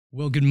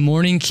Well, good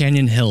morning,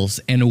 Canyon Hills,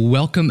 and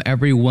welcome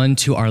everyone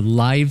to our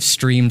live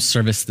stream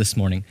service this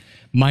morning.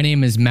 My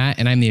name is Matt,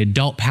 and I'm the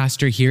adult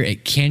pastor here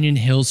at Canyon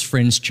Hills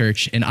Friends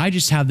Church, and I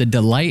just have the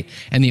delight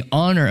and the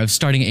honor of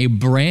starting a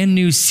brand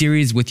new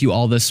series with you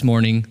all this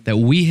morning that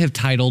we have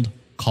titled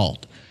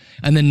Called.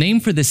 And the name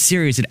for this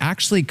series, it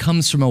actually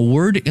comes from a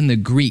word in the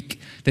Greek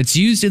that's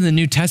used in the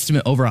New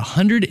Testament over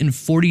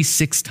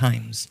 146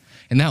 times,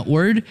 and that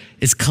word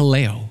is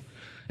kaleo.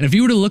 And if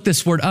you were to look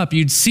this word up,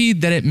 you'd see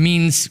that it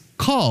means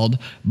called,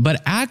 but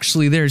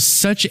actually there's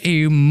such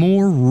a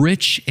more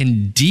rich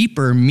and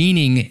deeper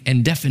meaning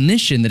and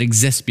definition that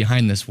exists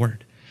behind this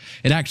word.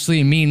 It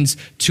actually means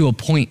to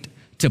appoint,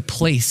 to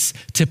place,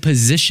 to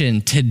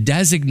position, to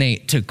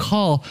designate, to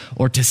call,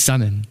 or to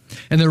summon.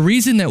 And the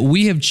reason that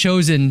we have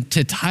chosen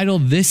to title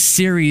this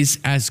series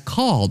as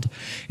Called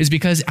is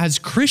because as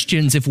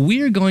Christians, if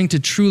we are going to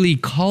truly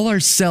call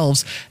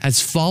ourselves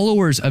as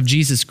followers of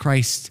Jesus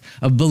Christ,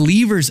 of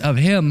believers of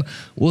Him,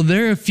 well,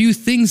 there are a few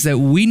things that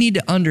we need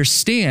to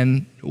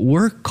understand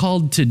we're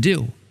called to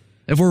do.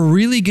 If we're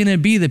really going to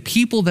be the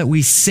people that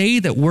we say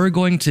that we're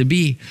going to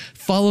be,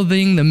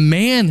 following the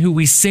man who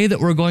we say that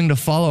we're going to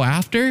follow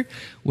after,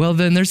 well,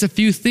 then there's a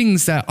few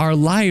things that our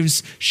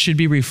lives should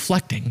be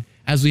reflecting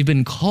as we've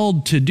been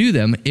called to do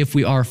them if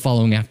we are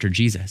following after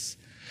Jesus.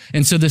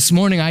 And so this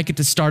morning, I get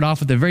to start off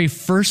with the very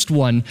first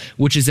one,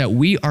 which is that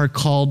we are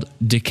called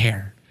to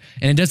care.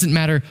 And it doesn't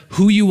matter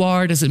who you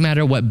are, it doesn't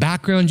matter what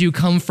background you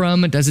come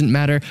from, it doesn't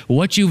matter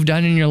what you've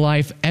done in your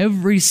life.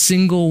 Every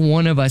single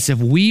one of us, if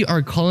we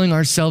are calling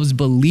ourselves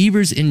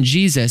believers in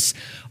Jesus,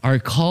 are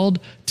called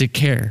to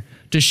care,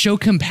 to show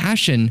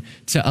compassion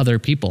to other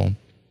people.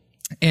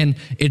 And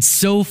it's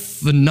so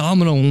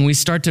phenomenal when we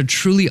start to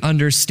truly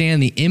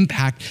understand the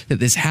impact that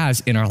this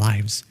has in our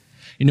lives.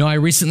 You know, I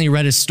recently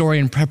read a story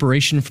in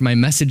preparation for my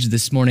message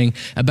this morning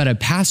about a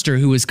pastor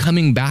who was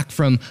coming back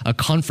from a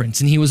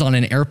conference, and he was on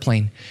an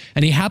airplane.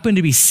 And he happened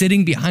to be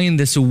sitting behind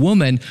this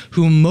woman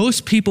who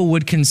most people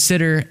would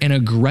consider an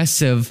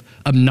aggressive,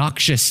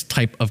 obnoxious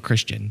type of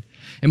Christian.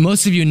 And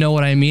most of you know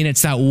what I mean.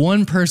 It's that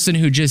one person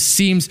who just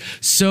seems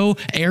so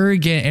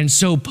arrogant and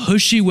so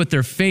pushy with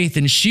their faith.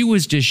 And she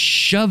was just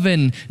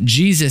shoving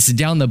Jesus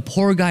down the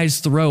poor guy's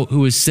throat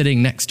who was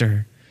sitting next to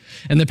her.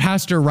 And the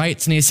pastor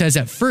writes, and he says,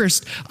 at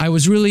first, I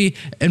was really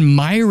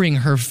admiring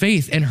her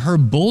faith and her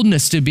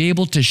boldness to be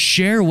able to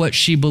share what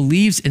she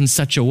believes in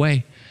such a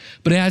way.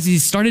 But as he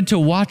started to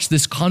watch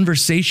this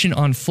conversation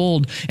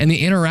unfold and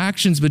the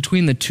interactions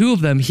between the two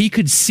of them, he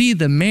could see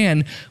the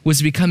man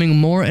was becoming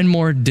more and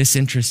more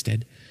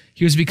disinterested.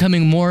 He was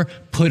becoming more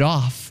put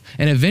off,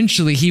 and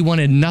eventually he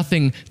wanted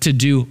nothing to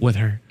do with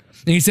her.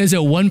 And he says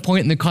at one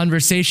point in the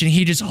conversation,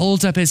 he just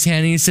holds up his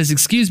hand and he says,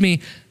 "Excuse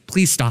me,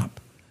 please stop.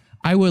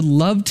 I would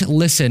love to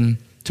listen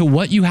to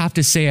what you have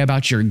to say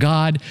about your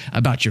God,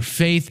 about your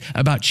faith,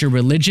 about your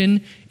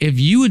religion, if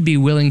you would be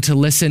willing to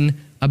listen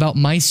about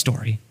my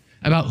story,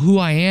 about who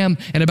I am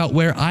and about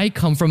where I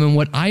come from and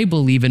what I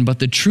believe in. But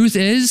the truth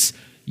is,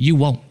 you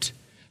won't,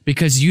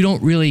 because you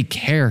don't really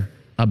care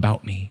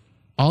about me.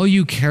 All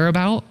you care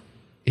about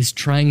is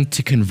trying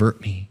to convert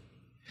me."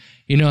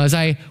 You know, as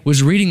I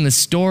was reading the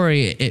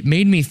story, it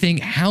made me think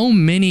how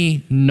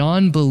many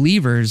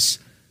non-believers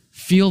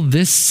feel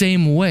this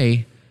same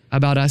way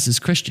about us as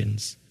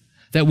Christians.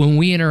 That when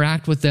we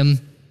interact with them,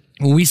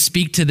 when we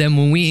speak to them,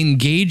 when we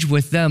engage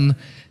with them,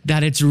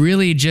 that it's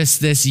really just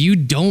this, you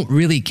don't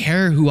really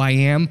care who I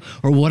am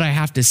or what I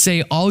have to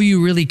say. All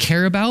you really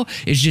care about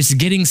is just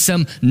getting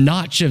some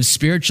notch of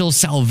spiritual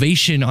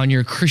salvation on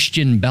your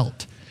Christian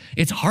belt.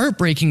 It's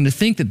heartbreaking to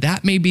think that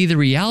that may be the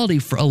reality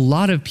for a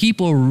lot of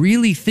people,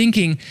 really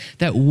thinking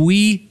that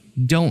we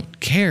don't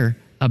care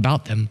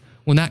about them,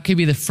 when that could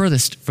be the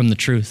furthest from the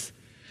truth.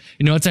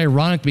 You know, it's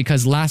ironic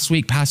because last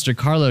week, Pastor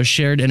Carlos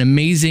shared an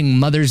amazing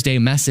Mother's Day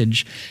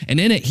message. And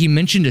in it, he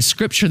mentioned a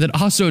scripture that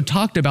also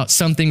talked about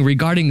something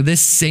regarding this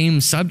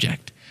same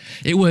subject.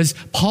 It was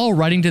Paul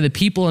writing to the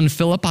people in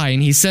Philippi,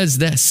 and he says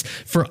this,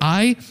 "For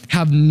I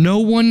have no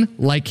one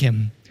like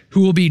him who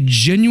will be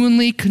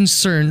genuinely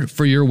concerned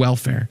for your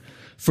welfare,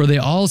 for they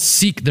all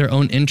seek their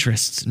own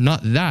interests,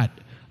 not that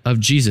of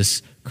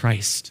Jesus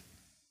Christ."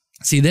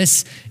 See,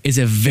 this is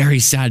a very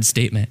sad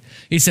statement.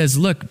 He says,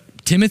 look,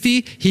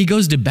 Timothy, he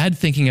goes to bed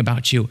thinking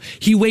about you.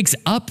 He wakes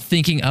up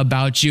thinking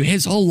about you.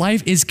 His whole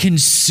life is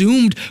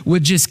consumed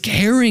with just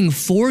caring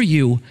for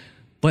you,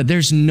 but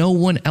there's no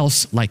one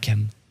else like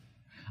him.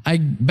 I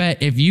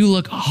bet if you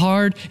look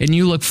hard and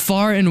you look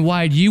far and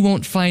wide, you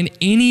won't find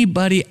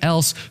anybody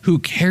else who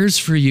cares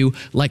for you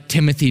like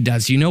Timothy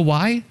does. You know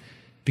why?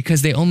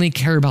 Because they only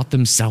care about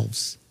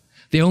themselves.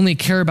 They only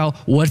care about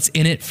what's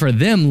in it for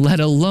them, let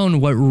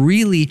alone what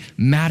really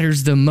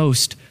matters the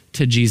most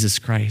to Jesus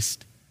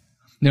Christ.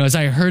 Now, as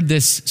I heard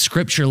this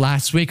scripture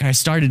last week, I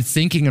started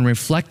thinking and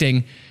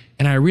reflecting,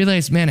 and I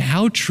realized, man,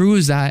 how true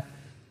is that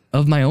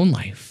of my own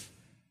life?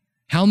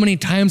 How many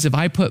times have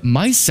I put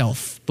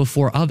myself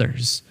before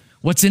others?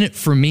 What's in it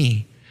for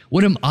me?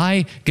 What am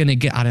I going to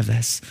get out of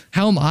this?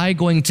 How am I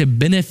going to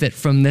benefit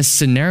from this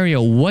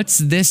scenario? What's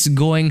this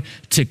going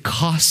to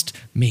cost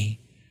me?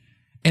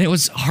 And it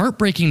was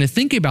heartbreaking to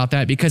think about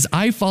that because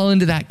I fall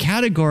into that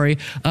category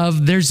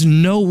of there's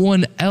no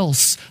one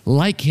else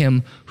like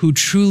him who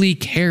truly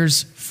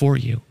cares for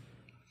you.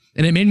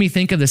 And it made me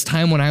think of this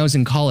time when I was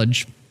in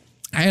college.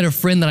 I had a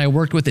friend that I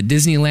worked with at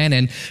Disneyland,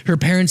 and her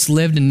parents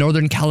lived in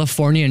Northern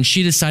California, and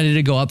she decided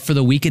to go up for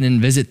the weekend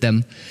and visit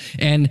them.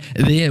 And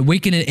the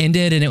weekend had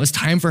ended, and it was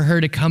time for her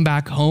to come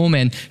back home,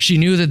 and she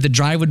knew that the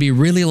drive would be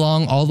really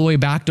long all the way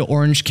back to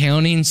Orange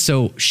County, and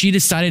so she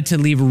decided to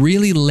leave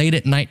really late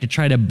at night to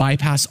try to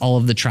bypass all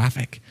of the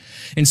traffic.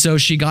 And so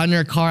she got in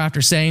her car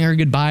after saying her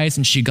goodbyes,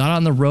 and she got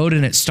on the road,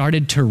 and it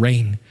started to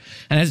rain.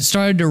 And as it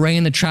started to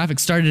rain, the traffic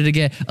started to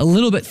get a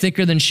little bit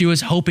thicker than she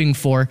was hoping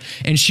for.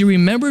 And she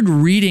remembered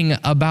reading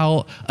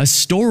about a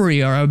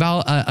story or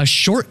about a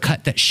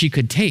shortcut that she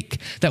could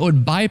take that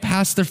would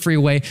bypass the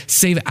freeway,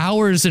 save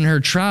hours in her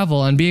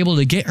travel, and be able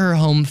to get her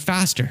home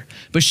faster.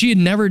 But she had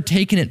never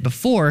taken it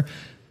before,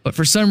 but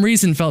for some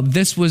reason felt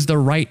this was the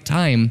right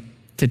time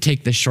to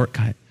take this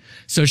shortcut.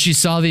 So she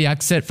saw the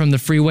exit from the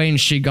freeway and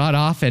she got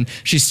off and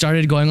she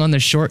started going on the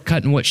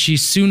shortcut. And what she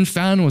soon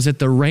found was that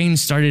the rain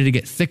started to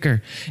get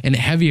thicker and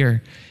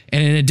heavier.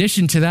 And in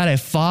addition to that, a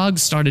fog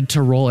started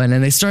to roll in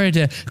and they started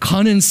to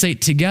condensate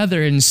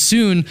together. And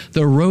soon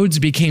the roads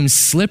became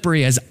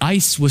slippery as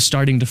ice was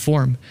starting to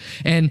form.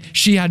 And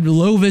she had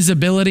low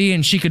visibility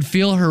and she could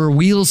feel her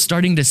wheels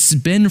starting to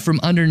spin from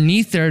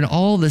underneath there. And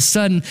all of a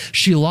sudden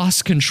she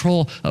lost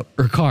control of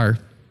her car.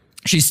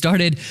 She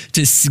started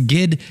to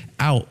skid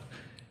out.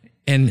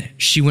 And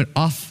she went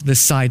off the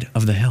side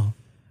of the hill.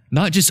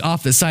 Not just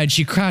off the side,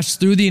 she crashed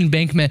through the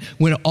embankment,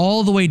 went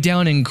all the way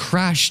down and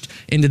crashed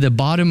into the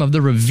bottom of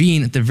the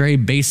ravine at the very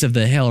base of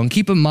the hill. And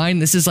keep in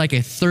mind, this is like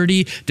a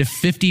 30 to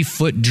 50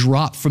 foot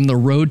drop from the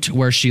road to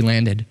where she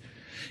landed.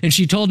 And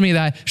she told me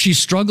that she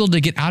struggled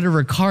to get out of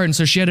her car, and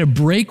so she had to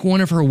break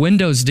one of her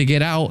windows to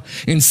get out,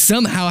 and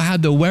somehow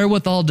had the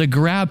wherewithal to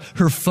grab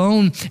her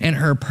phone and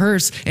her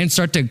purse and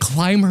start to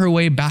climb her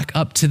way back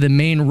up to the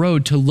main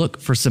road to look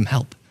for some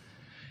help.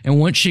 And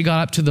once she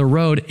got up to the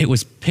road, it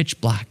was pitch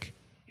black.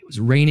 It was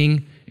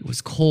raining. It was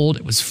cold.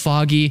 It was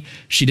foggy.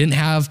 She didn't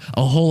have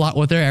a whole lot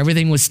with her.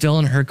 Everything was still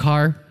in her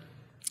car.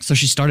 So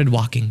she started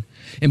walking.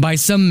 And by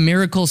some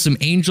miracle, some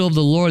angel of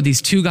the Lord,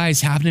 these two guys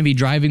happened to be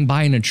driving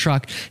by in a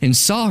truck and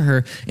saw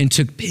her and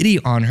took pity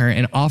on her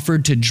and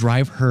offered to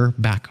drive her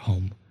back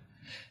home.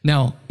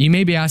 Now, you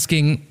may be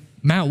asking,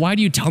 Matt, why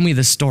do you tell me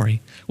this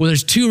story? Well,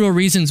 there's two real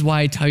reasons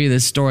why I tell you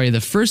this story.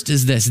 The first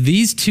is this.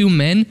 These two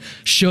men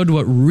showed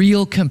what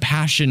real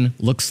compassion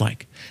looks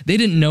like. They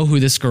didn't know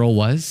who this girl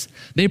was.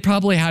 They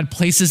probably had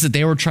places that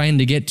they were trying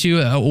to get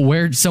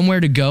to, somewhere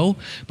to go,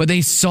 but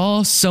they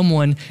saw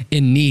someone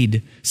in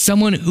need,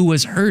 someone who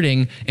was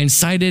hurting, and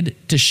decided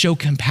to show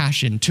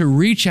compassion, to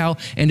reach out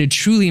and to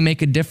truly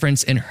make a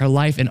difference in her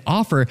life and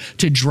offer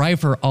to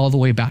drive her all the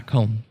way back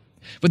home.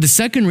 But the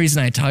second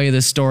reason I tell you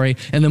this story,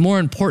 and the more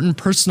important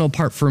personal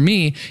part for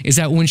me, is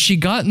that when she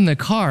got in the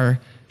car,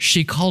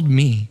 she called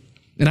me.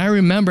 And I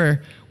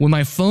remember when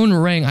my phone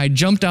rang, I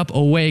jumped up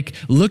awake,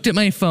 looked at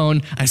my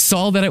phone, I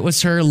saw that it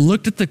was her,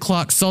 looked at the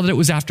clock, saw that it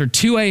was after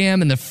 2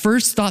 a.m., and the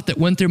first thought that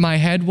went through my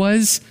head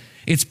was,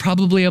 it's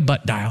probably a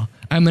butt dial.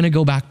 I'm gonna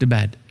go back to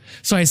bed.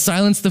 So I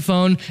silenced the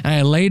phone, and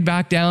I laid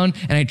back down,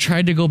 and I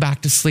tried to go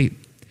back to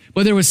sleep.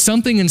 But there was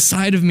something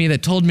inside of me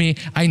that told me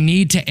I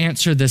need to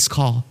answer this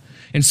call.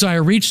 And so I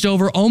reached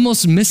over,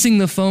 almost missing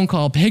the phone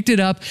call, picked it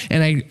up,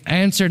 and I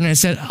answered and I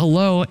said,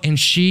 hello, and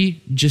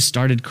she just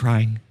started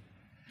crying.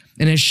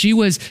 And as she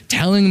was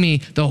telling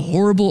me the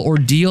horrible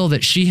ordeal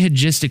that she had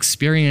just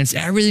experienced,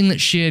 everything that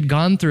she had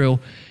gone through,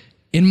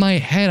 in my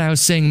head, I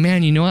was saying,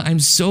 man, you know what? I'm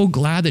so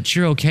glad that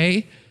you're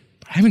okay,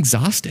 but I'm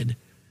exhausted.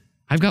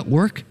 I've got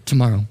work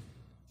tomorrow.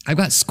 I've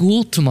got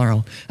school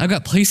tomorrow. I've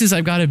got places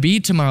I've got to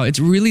be tomorrow. It's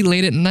really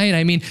late at night.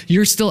 I mean,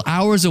 you're still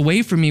hours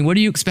away from me. What are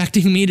you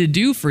expecting me to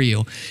do for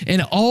you?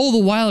 And all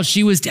the while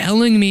she was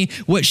telling me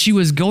what she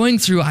was going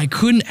through, I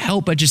couldn't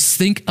help but just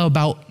think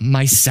about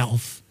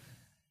myself.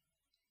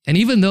 And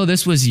even though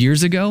this was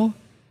years ago,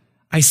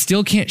 I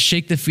still can't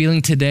shake the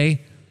feeling today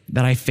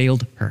that I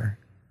failed her.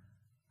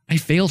 I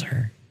failed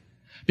her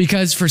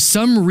because for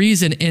some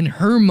reason in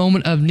her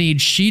moment of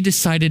need, she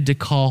decided to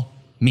call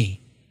me.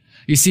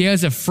 You see,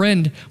 as a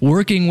friend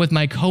working with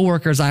my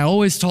coworkers, I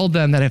always told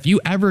them that if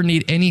you ever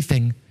need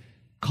anything,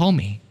 call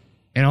me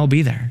and I'll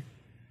be there.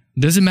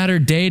 Doesn't matter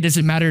day,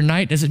 doesn't matter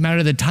night, doesn't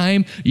matter the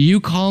time, you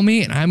call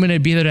me and I'm going to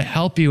be there to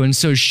help you. And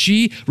so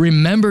she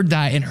remembered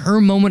that in her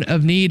moment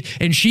of need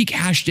and she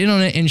cashed in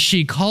on it and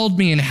she called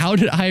me. And how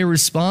did I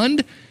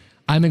respond?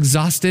 I'm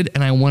exhausted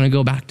and I want to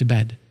go back to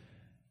bed.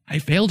 I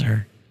failed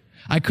her.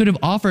 I could have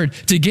offered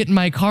to get in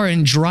my car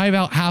and drive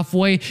out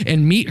halfway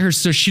and meet her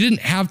so she didn't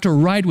have to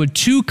ride with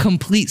two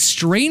complete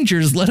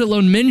strangers, let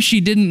alone men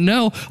she didn't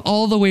know,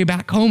 all the way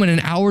back home in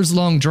an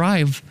hours-long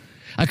drive.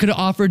 I could have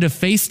offered to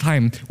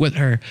FaceTime with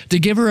her, to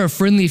give her a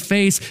friendly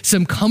face,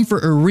 some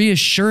comfort or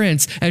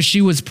reassurance as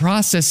she was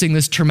processing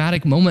this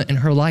traumatic moment in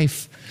her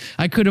life.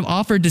 I could have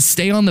offered to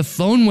stay on the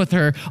phone with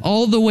her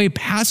all the way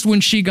past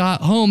when she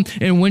got home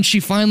and when she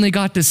finally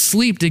got to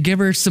sleep to give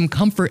her some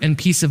comfort and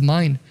peace of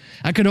mind.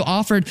 I could have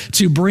offered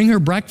to bring her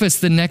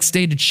breakfast the next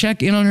day to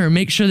check in on her,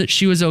 make sure that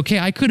she was okay.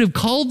 I could have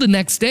called the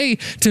next day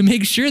to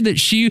make sure that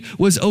she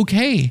was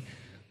okay,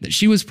 that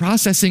she was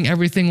processing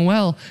everything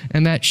well,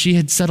 and that she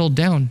had settled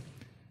down.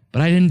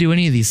 But I didn't do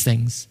any of these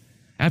things.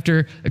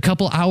 After a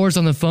couple hours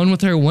on the phone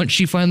with her, once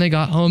she finally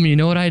got home, you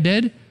know what I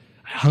did?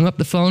 I hung up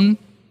the phone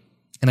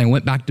and I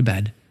went back to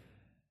bed.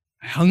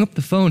 I hung up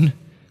the phone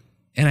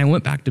and I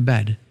went back to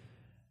bed.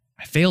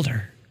 I failed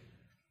her.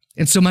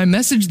 And so my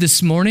message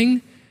this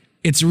morning,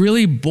 it's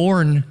really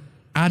born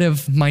out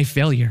of my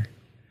failure.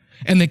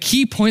 And the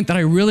key point that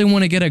I really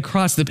want to get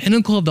across, the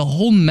pinnacle of the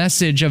whole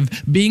message of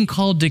being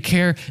called to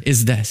care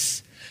is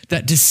this,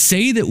 that to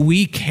say that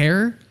we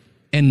care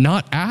and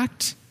not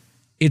act,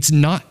 it's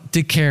not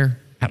to care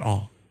at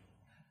all.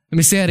 Let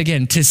me say that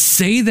again. To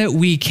say that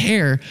we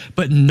care,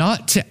 but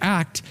not to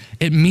act,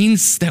 it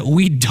means that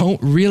we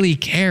don't really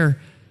care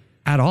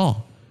at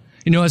all.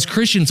 You know, as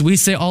Christians, we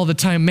say all the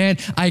time, man,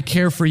 I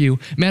care for you.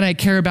 Man, I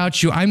care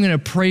about you. I'm going to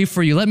pray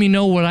for you. Let me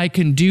know what I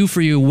can do for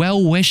you.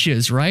 Well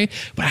wishes, right?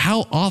 But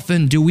how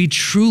often do we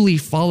truly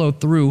follow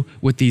through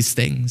with these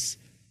things?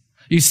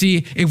 You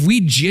see, if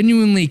we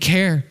genuinely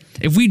care,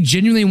 if we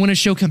genuinely want to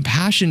show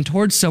compassion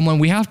towards someone,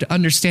 we have to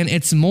understand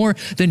it's more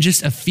than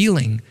just a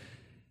feeling.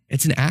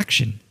 It's an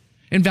action.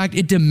 In fact,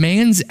 it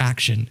demands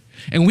action.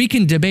 And we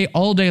can debate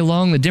all day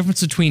long the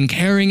difference between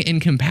caring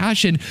and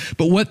compassion,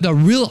 but what the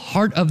real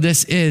heart of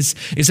this is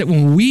that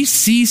when we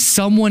see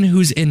someone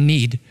who's in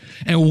need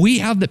and we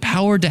have the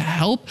power to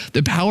help,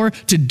 the power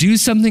to do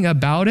something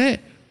about it,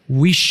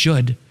 we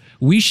should.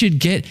 We should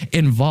get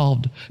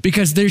involved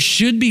because there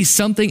should be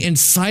something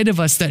inside of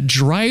us that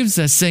drives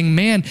us saying,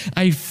 man,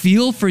 I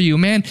feel for you,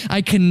 man,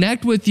 I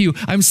connect with you,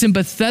 I'm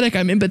sympathetic,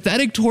 I'm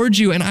empathetic towards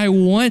you, and I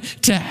want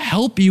to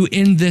help you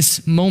in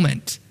this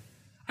moment.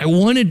 I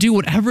want to do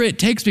whatever it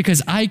takes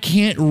because I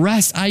can't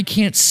rest, I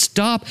can't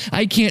stop,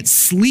 I can't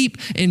sleep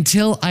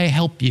until I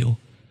help you.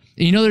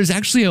 And you know, there's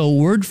actually a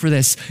word for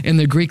this in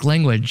the Greek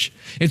language.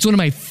 It's one of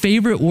my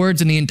favorite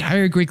words in the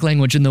entire Greek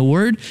language, and the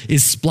word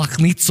is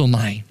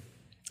splachnizomai.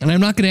 And I'm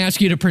not going to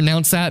ask you to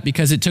pronounce that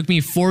because it took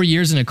me 4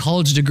 years and a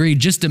college degree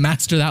just to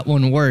master that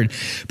one word.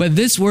 But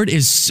this word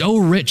is so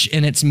rich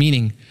in its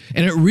meaning.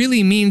 And it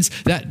really means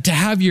that to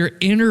have your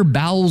inner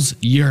bowels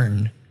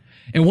yearn.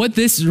 And what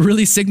this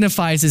really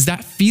signifies is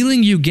that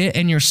feeling you get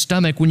in your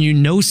stomach when you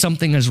know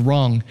something is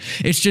wrong.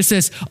 It's just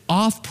this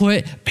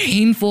off-put,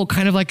 painful,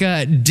 kind of like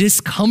a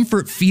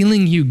discomfort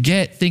feeling you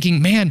get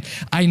thinking, man,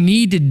 I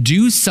need to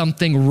do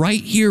something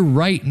right here,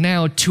 right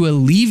now to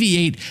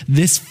alleviate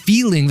this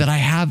feeling that I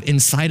have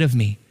inside of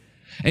me.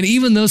 And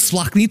even though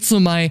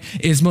splachnizomai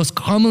is most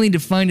commonly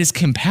defined as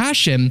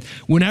compassion,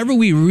 whenever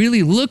we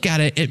really look at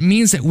it, it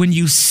means that when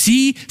you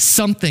see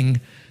something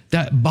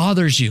that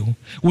bothers you,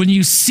 when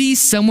you see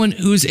someone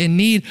who's in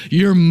need,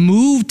 you're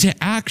moved to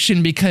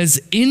action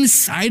because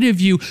inside of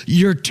you,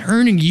 you're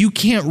turning. You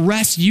can't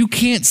rest. You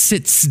can't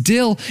sit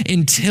still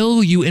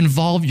until you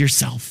involve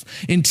yourself,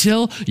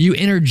 until you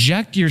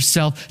interject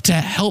yourself to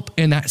help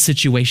in that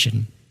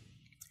situation.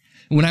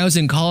 When I was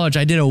in college,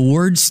 I did a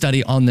word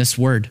study on this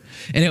word,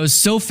 and it was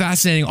so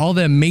fascinating, all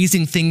the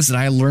amazing things that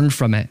I learned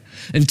from it.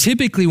 And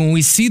typically when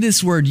we see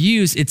this word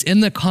used, it's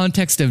in the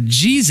context of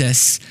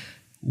Jesus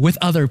with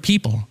other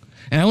people.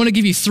 And I want to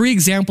give you 3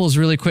 examples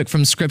really quick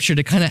from scripture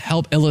to kind of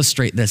help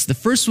illustrate this. The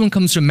first one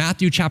comes from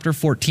Matthew chapter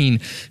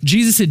 14.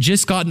 Jesus had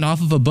just gotten off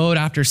of a boat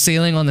after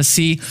sailing on the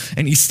sea,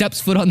 and he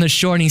steps foot on the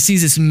shore and he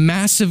sees this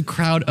massive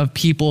crowd of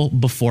people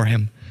before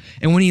him.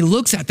 And when he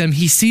looks at them,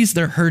 he sees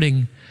they're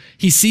hurting.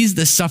 He sees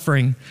the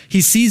suffering.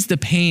 He sees the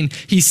pain.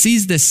 He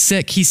sees the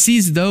sick. He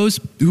sees those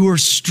who are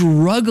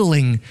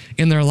struggling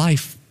in their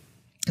life.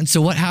 And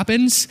so what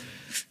happens?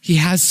 He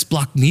has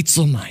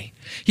splachnizomai.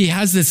 He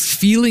has this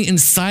feeling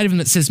inside of him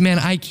that says, man,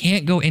 I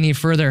can't go any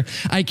further.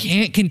 I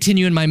can't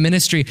continue in my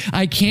ministry.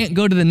 I can't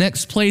go to the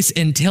next place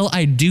until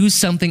I do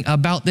something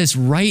about this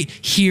right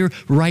here,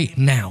 right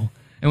now.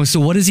 And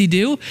so what does he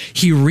do?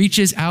 He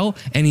reaches out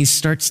and he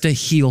starts to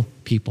heal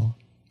people.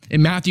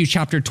 In Matthew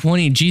chapter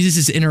 20, Jesus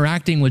is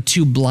interacting with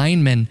 2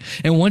 blind men.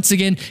 And once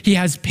again, he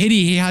has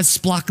pity. He has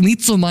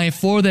splachnizomai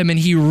for them, and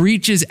he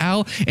reaches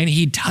out and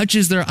he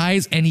touches their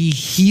eyes and he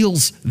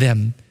heals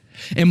them.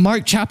 In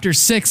Mark chapter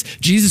 6,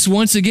 Jesus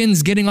once again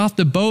is getting off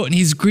the boat and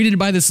he's greeted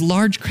by this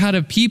large crowd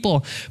of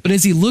people. But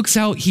as he looks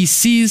out, he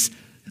sees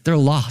that they're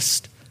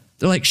lost.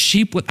 They're like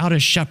sheep without a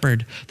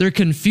shepherd. They're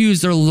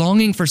confused. They're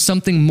longing for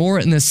something more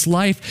in this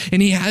life.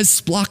 And he has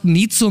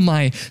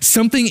splachnizomai.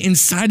 Something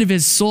inside of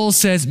his soul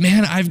says,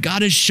 man, I've got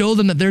to show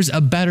them that there's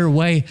a better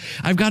way.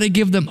 I've got to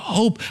give them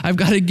hope. I've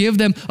got to give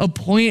them a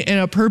point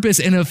and a purpose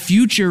and a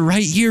future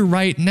right here,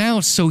 right now.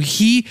 So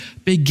he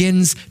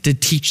begins to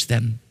teach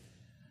them.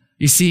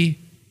 You see,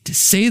 to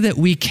say that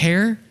we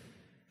care,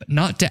 but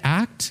not to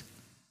act,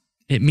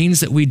 it means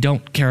that we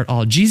don't care at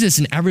all. Jesus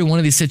in every one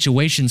of these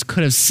situations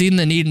could have seen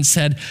the need and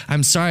said,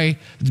 I'm sorry,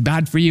 it's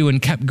bad for you, and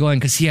kept going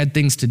because he had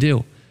things to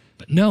do.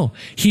 But no,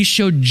 he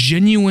showed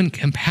genuine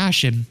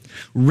compassion,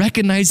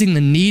 recognizing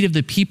the need of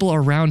the people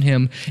around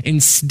him,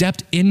 and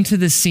stepped into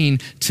the scene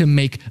to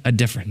make a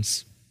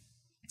difference.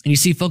 And you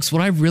see, folks,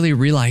 what I've really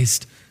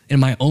realized in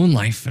my own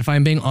life, if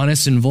I'm being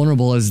honest and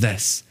vulnerable, is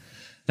this,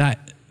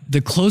 that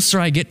the closer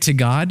I get to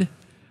God,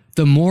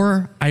 the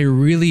more I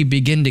really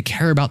begin to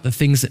care about the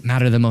things that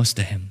matter the most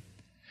to him.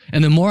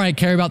 And the more I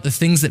care about the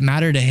things that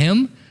matter to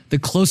him, the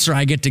closer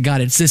I get to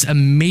God. It's this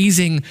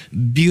amazing,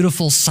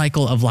 beautiful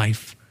cycle of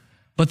life.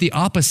 But the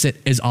opposite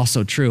is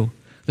also true.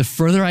 The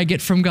further I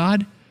get from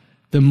God,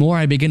 the more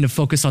I begin to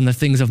focus on the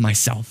things of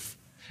myself.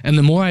 And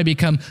the more I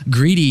become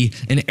greedy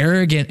and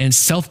arrogant and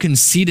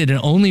self-conceited and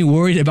only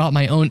worried about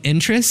my own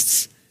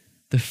interests,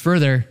 the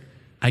further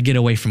I get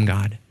away from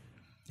God.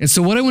 And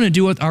so what I want to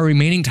do with our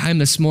remaining time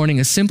this morning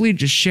is simply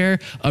just share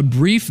a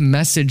brief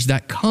message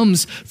that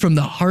comes from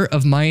the heart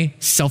of my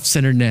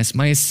self-centeredness,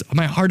 my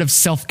heart of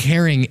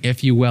self-caring,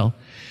 if you will.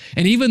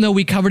 And even though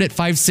we covered it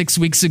 5-6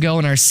 weeks ago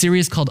in our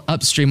series called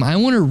Upstream, I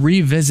want to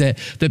revisit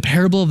the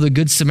parable of the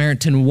Good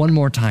Samaritan one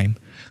more time,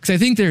 because I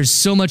think there's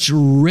so much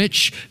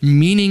rich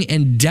meaning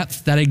and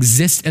depth that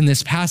exists in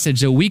this passage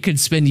that we could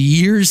spend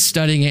years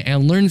studying it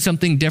and learn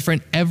something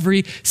different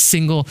every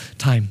single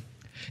time.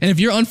 And if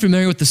you're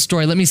unfamiliar with the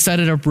story, let me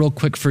set it up real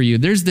quick for you.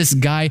 There's this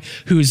guy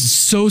who's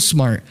so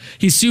smart.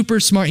 He's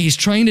super smart. He's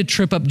trying to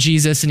trip up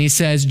Jesus, and he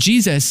says,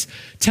 Jesus,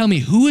 tell me,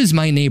 who is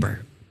my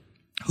neighbor?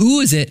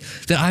 Who is it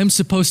that I'm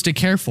supposed to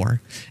care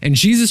for? And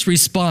Jesus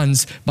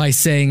responds by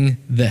saying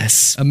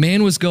this: a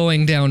man was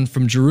going down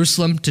from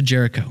Jerusalem to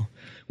Jericho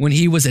when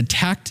he was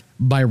attacked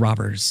by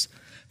robbers.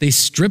 They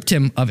stripped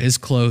him of his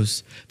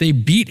clothes. They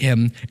beat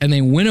him, and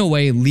they went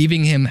away,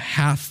 leaving him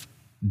half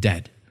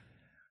dead.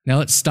 Now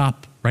let's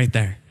stop right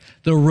there.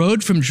 The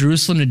road from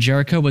Jerusalem to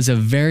Jericho was a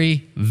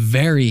very,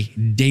 very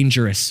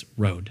dangerous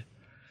road.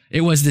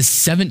 It was this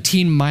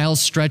 17-mile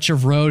stretch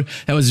of road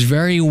that was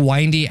very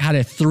windy. It had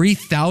a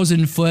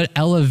 3,000-foot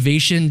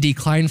elevation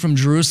decline from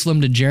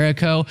Jerusalem to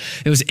Jericho.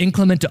 It was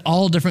inclement to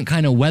all different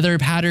kind of weather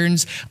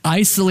patterns,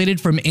 isolated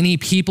from any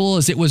people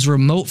as it was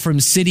remote from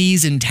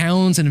cities and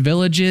towns and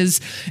villages.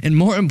 And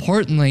more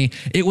importantly,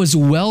 it was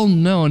well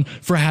known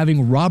for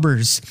having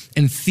robbers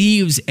and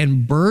thieves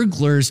and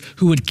burglars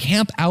who would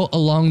camp out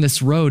along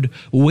this road,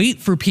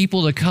 wait for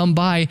people to come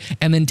by,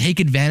 and then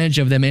take advantage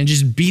of them and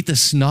just beat the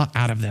snot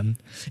out of them.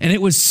 And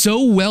it was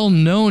so well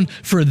known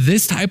for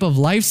this type of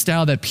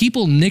lifestyle that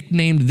people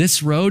nicknamed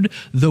this road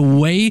the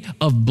Way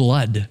of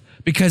Blood,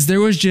 because there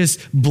was just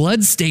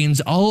blood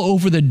stains all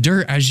over the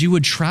dirt as you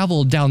would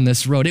travel down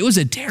this road. It was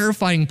a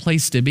terrifying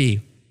place to be.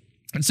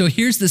 And so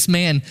here's this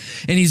man,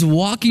 and he's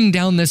walking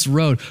down this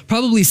road,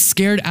 probably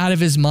scared out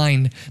of his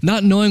mind,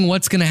 not knowing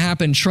what's going to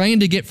happen, trying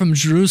to get from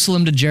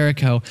Jerusalem to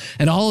Jericho.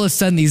 And all of a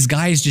sudden, these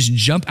guys just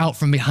jump out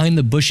from behind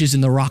the bushes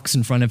and the rocks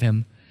in front of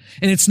him.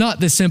 And it's not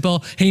this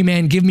simple, hey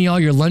man, give me all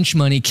your lunch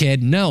money,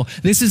 kid. No,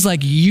 this is like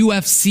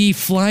UFC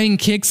flying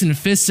kicks and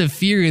fists of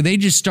fury. They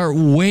just start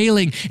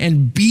wailing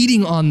and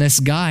beating on this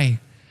guy.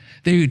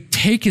 They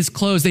take his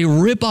clothes, they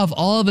rip off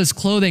all of his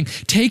clothing,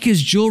 take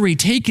his jewelry,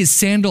 take his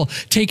sandal,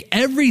 take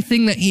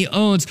everything that he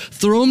owns,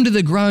 throw him to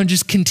the ground,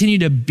 just continue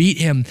to beat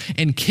him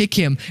and kick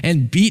him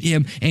and beat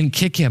him and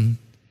kick him.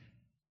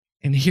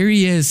 And here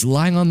he is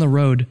lying on the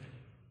road,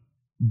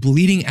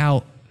 bleeding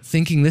out,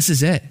 thinking this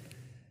is it.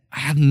 I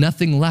have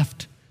nothing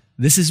left.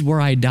 This is where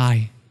I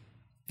die.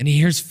 And he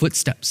hears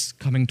footsteps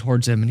coming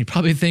towards him, and he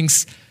probably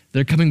thinks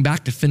they're coming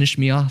back to finish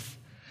me off.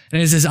 And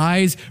as his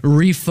eyes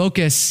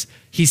refocus,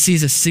 he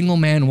sees a single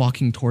man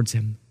walking towards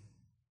him,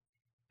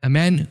 a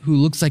man who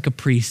looks like a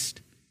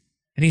priest.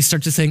 And he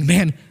starts to think,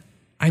 man,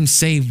 I'm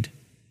saved.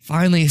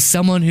 Finally,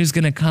 someone who's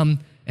going to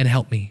come and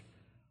help me.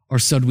 Or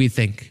so do we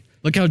think.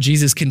 Look how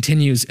Jesus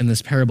continues in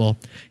this parable.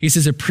 He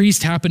says, a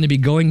priest happened to be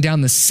going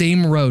down the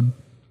same road,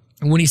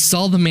 and when he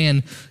saw the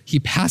man, he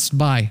passed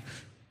by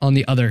on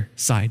the other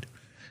side.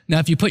 Now,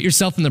 if you put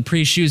yourself in the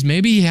priest's shoes,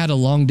 maybe he had a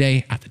long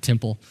day at the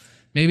temple.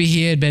 Maybe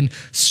he had been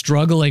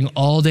struggling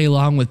all day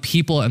long with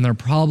people and their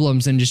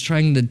problems and just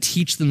trying to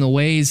teach them the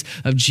ways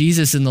of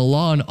Jesus and the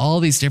law and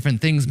all these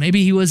different things.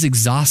 Maybe he was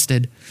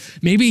exhausted.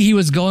 Maybe he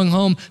was going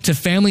home to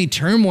family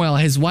turmoil.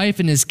 His wife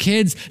and his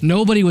kids,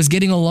 nobody was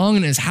getting along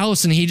in his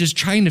house, and he just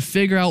trying to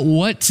figure out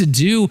what to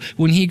do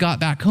when he got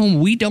back home.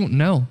 We don't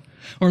know.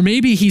 Or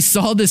maybe he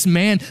saw this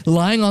man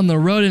lying on the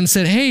road and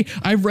said, hey,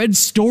 I've read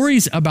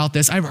stories about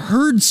this. I've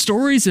heard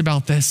stories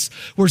about this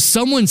where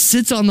someone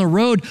sits on the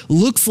road,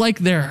 looks like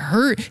they're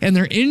hurt and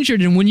they're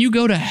injured. And when you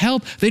go to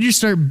help, they just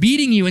start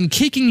beating you and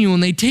kicking you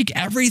and they take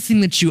everything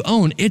that you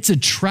own. It's a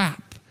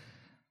trap.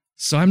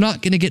 So I'm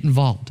not going to get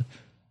involved.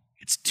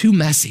 It's too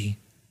messy.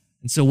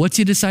 And so what's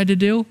he decide to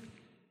do?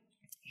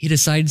 He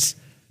decides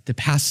to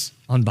pass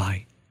on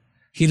by.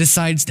 He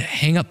decides to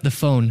hang up the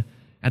phone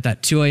at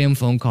that 2 a.m.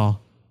 phone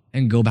call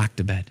and go back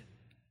to bed.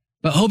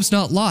 But hope's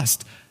not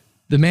lost.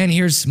 The man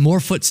hears more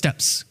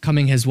footsteps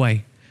coming his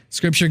way.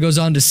 Scripture goes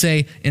on to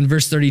say in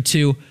verse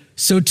 32,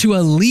 so to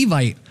a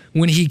Levite,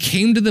 when he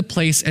came to the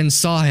place and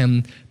saw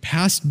him,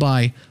 passed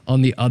by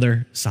on the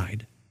other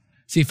side.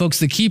 See, folks,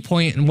 the key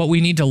point and what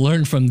we need to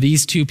learn from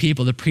these two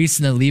people, the priest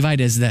and the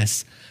Levite, is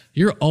this.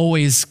 You're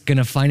always going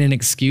to find an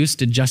excuse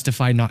to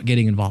justify not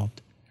getting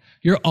involved.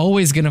 You're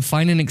always going to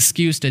find an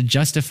excuse to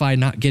justify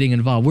not getting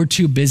involved. We're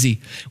too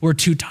busy. We're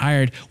too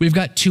tired. We've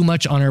got too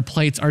much on our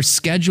plates. Our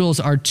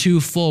schedules are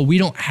too full. We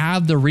don't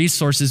have the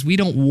resources. We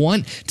don't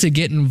want to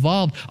get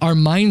involved. Our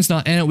mind's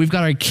not in it. We've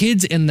got our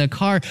kids in the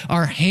car.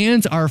 Our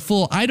hands are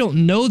full. I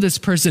don't know this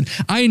person.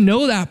 I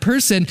know that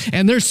person,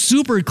 and they're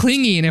super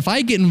clingy. And if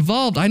I get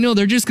involved, I know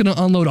they're just going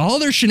to unload all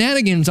their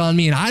shenanigans on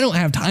me, and I don't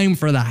have time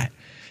for that.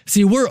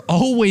 See, we're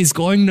always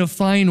going to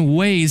find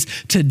ways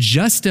to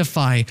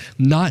justify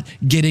not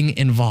getting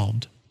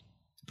involved.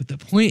 But the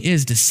point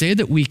is to say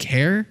that we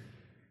care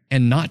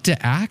and not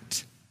to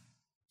act,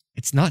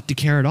 it's not to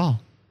care at all.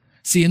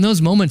 See, in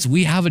those moments,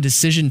 we have a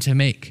decision to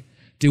make.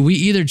 Do we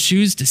either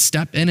choose to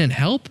step in and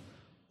help,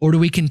 or do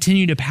we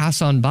continue to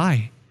pass on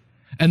by?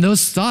 And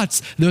those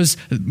thoughts, those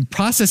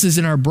processes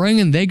in our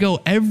brain, they go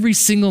every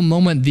single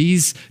moment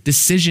these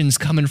decisions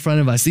come in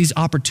front of us. These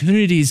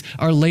opportunities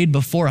are laid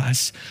before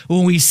us.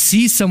 When we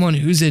see someone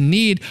who's in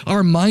need,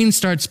 our mind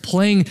starts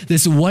playing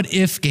this what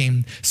if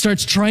game,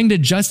 starts trying to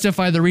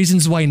justify the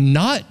reasons why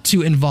not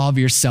to involve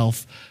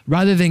yourself,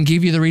 rather than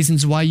give you the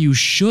reasons why you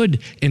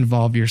should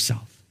involve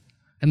yourself.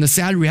 And the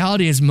sad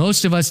reality is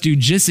most of us do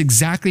just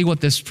exactly what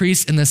this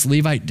priest and this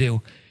Levite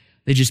do.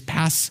 They just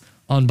pass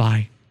on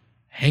by.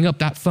 Hang up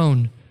that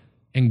phone,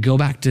 and go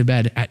back to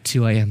bed at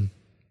 2 a.m.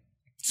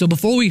 So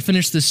before we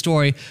finish this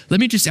story, let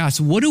me just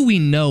ask, what do we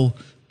know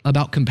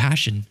about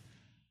compassion?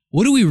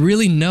 What do we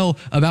really know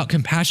about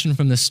compassion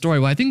from this story?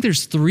 Well, I think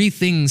there's three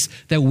things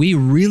that we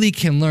really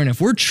can learn.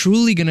 If we're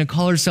truly going to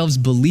call ourselves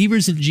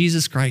believers in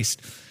Jesus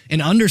Christ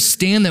and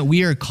understand that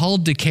we are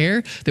called to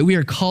care, that we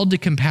are called to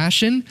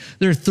compassion,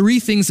 there are three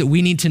things that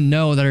we need to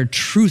know that are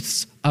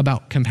truths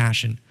about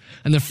compassion.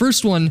 And the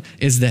first one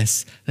is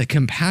this, that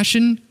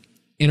compassion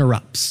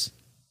interrupts.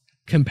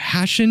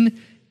 Compassion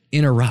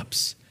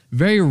interrupts.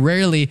 Very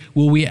rarely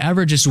will we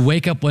ever just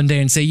wake up one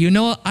day and say, you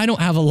know what, I don't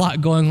have a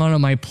lot going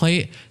on my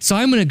plate, so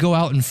I'm going to go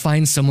out and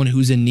find someone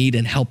who's in need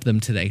and help them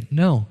today.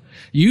 No.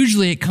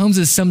 Usually it comes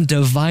as some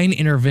divine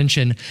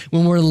intervention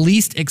when we're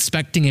least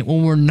expecting it,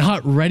 when we're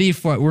not ready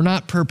for it, we're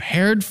not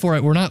prepared for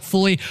it, we're not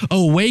fully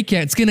awake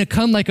yet. It's going to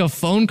come like a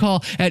phone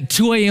call at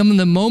 2 a.m. in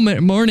the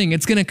morning.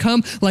 It's going to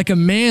come like a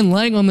man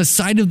lying on the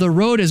side of the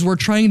road as we're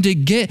trying to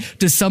get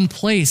to some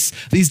place.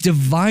 These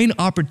divine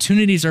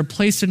opportunities are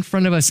placed in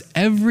front of us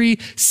every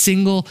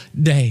single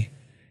day,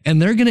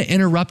 and they're going to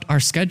interrupt our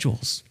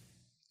schedules.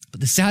 But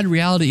the sad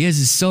reality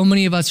is so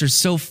many of us are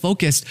so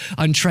focused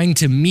on trying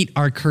to meet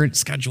our current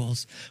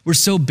schedules. We're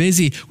so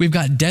busy. We've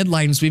got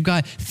deadlines. We've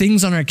got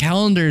things on our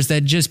calendars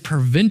that just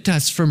prevent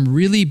us from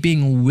really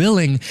being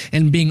willing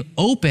and being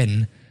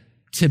open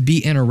to be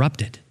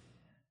interrupted.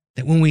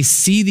 That when we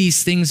see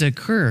these things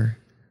occur,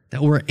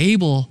 that we're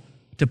able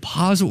to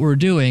pause what we're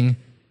doing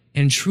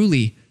and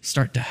truly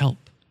start to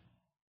help.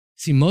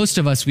 See, most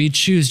of us, we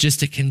choose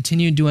just to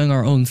continue doing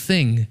our own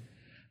thing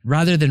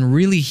rather than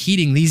really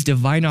heeding these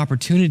divine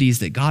opportunities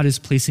that God is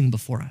placing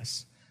before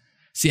us.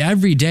 See,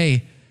 every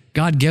day,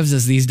 God gives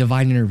us these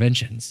divine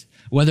interventions,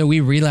 whether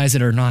we realize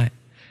it or not.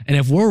 And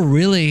if we're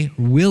really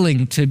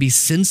willing to be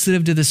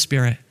sensitive to the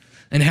Spirit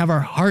and have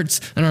our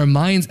hearts and our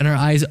minds and our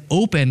eyes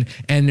open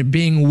and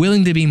being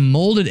willing to be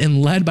molded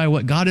and led by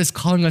what God is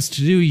calling us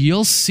to do,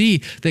 you'll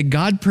see that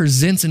God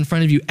presents in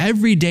front of you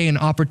every day an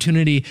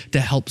opportunity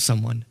to help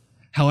someone,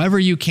 however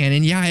you can.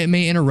 And yeah, it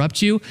may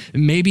interrupt you, it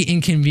may be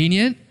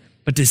inconvenient,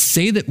 but to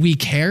say that we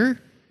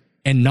care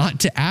and not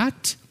to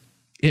act,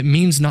 it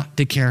means not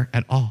to care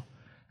at all.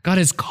 God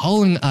is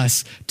calling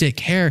us to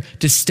care,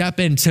 to step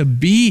in, to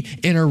be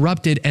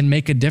interrupted and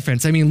make a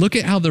difference. I mean, look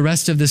at how the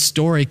rest of this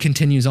story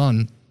continues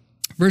on.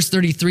 Verse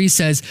 33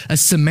 says, a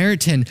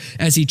Samaritan,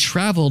 as he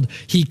traveled,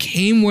 he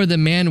came where the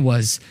man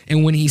was,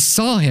 and when he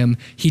saw him,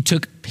 he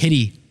took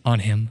pity on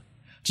him.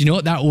 Do you know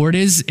what that word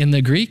is in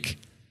the Greek?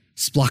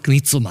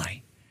 Splachnizomai.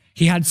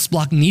 He had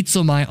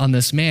splachnizomai on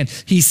this man.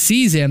 He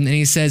sees him and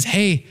he says,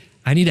 hey,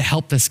 I need to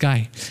help this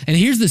guy. And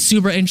here's the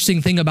super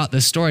interesting thing about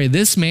this story.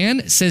 This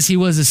man says he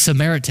was a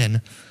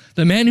Samaritan.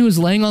 The man who was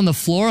laying on the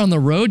floor on the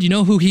road, you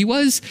know who he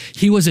was?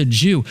 He was a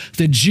Jew.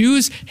 The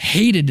Jews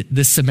hated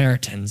the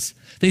Samaritans.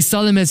 They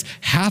saw them as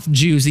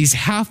half-Jews, these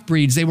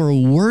half-breeds. They were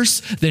worse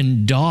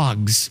than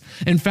dogs.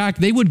 In fact,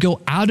 they would go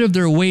out of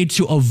their way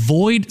to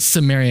avoid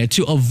Samaria,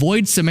 to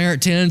avoid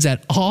Samaritans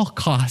at all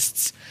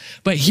costs.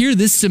 But here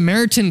this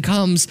Samaritan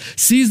comes,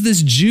 sees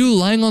this Jew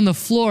lying on the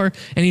floor,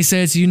 and he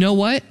says, you know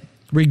what?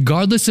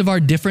 Regardless of our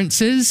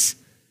differences,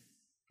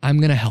 I'm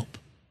going to help.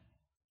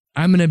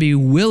 I'm going to be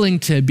willing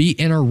to be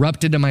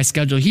interrupted in my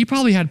schedule. He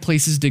probably had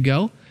places to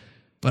go,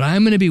 but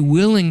I'm going to be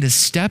willing to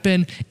step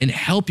in and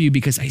help you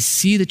because I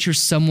see that you're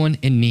someone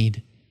in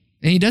need.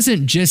 And he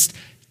doesn't just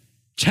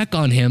check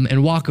on him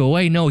and walk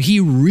away. No,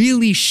 he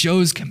really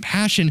shows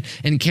compassion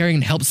and caring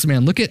and helps the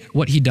man. Look at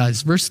what he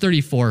does. Verse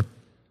 34,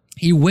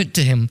 he went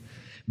to him,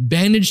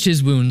 bandaged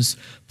his wounds,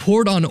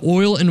 poured on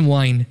oil and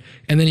wine,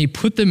 and then he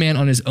put the man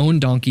on his own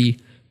donkey,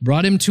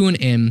 brought him to an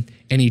inn,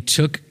 and he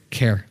took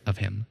care of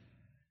him.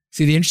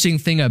 See, the interesting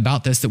thing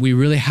about this that we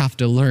really have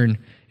to learn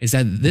is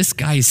that this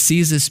guy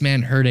sees this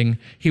man hurting.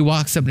 He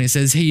walks up and he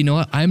says, hey, you know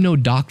what? I'm no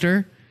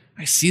doctor.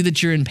 I see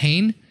that you're in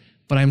pain,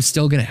 but I'm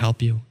still going to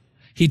help you.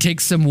 He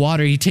takes some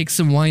water, he takes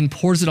some wine,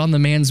 pours it on the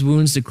man's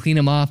wounds to clean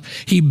him off.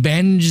 He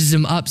bandages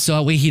him up so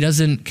that way he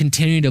doesn't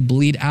continue to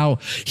bleed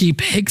out. He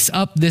picks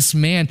up this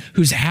man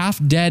who's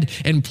half dead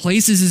and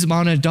places him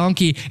on a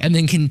donkey and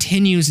then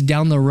continues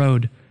down the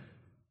road.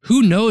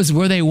 Who knows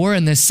where they were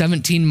in this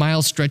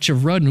 17-mile stretch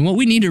of road? And what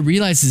we need to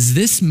realize is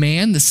this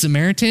man, the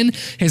Samaritan,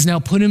 has now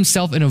put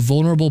himself in a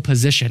vulnerable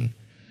position.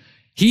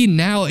 He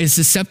now is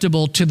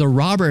susceptible to the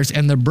robbers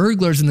and the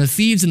burglars and the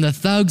thieves and the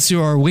thugs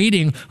who are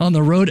waiting on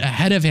the road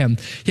ahead of him.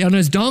 On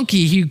his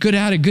donkey, he could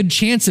have had a good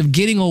chance of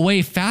getting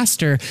away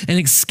faster and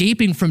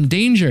escaping from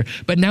danger.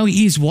 But now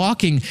he's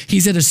walking.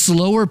 He's at a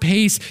slower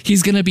pace.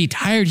 He's going to be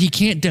tired. He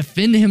can't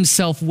defend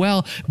himself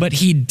well, but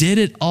he did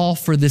it all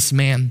for this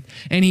man.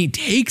 And he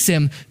takes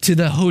him to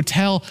the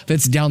hotel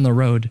that's down the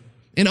road.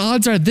 And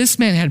odds are this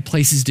man had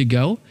places to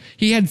go.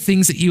 He had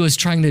things that he was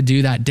trying to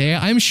do that day.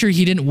 I'm sure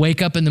he didn't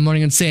wake up in the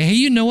morning and say, hey,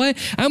 you know what?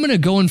 I'm going to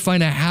go and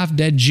find a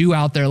half-dead Jew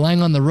out there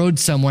lying on the road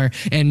somewhere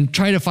and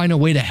try to find a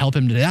way to help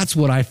him today. That's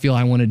what I feel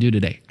I want to do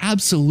today.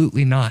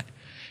 Absolutely not.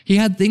 He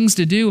had things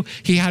to do.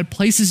 He had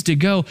places to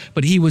go,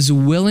 but he was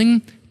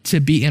willing to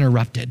be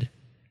interrupted.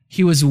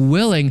 He was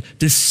willing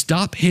to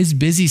stop his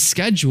busy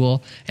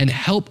schedule and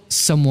help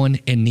someone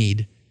in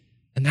need.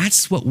 And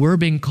that's what we're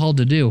being called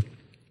to do.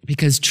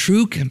 Because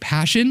true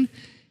compassion,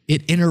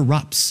 it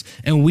interrupts,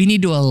 and we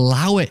need to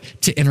allow it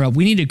to interrupt.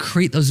 We need to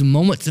create those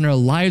moments in our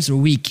lives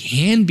where we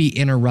can be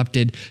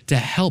interrupted to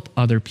help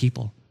other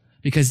people.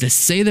 Because to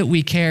say that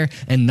we care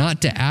and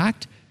not to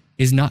act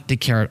is not to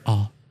care at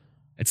all.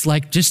 It's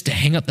like just to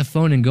hang up the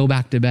phone and go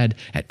back to bed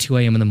at 2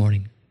 a.m. in the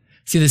morning.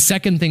 See, the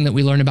second thing that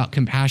we learn about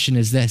compassion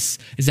is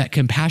that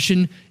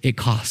compassion, it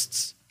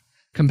costs.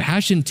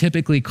 Compassion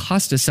typically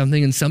costs us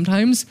something, and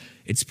sometimes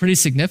it's pretty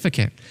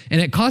significant.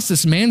 And it cost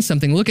this man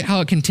something. Look at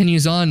how it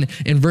continues on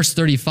in verse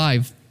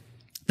 35.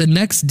 The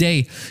next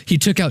day, he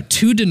took out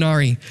 2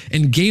 denarii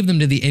and gave them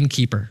to the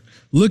innkeeper.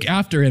 Look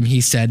after him,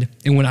 he said,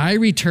 and when I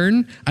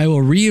return, I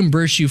will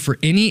reimburse you for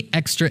any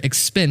extra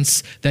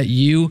expense that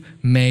you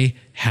may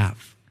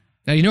have.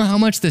 Now, you know how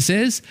much this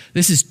is?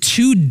 This is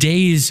 2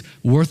 days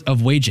worth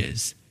of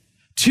wages.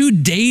 2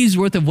 days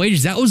worth of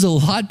wages. That was a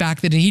lot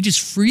back then, and he just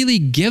freely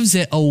gives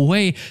it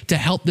away to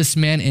help this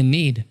man in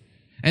need.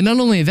 And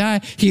not only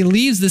that, he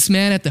leaves this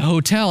man at the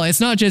hotel. It's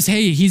not just,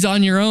 hey, he's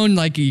on your own,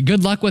 like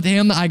good luck with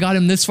him. I got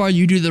him this far,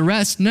 you do the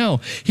rest. No,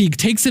 he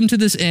takes him to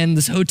this inn,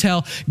 this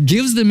hotel,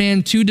 gives the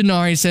man 2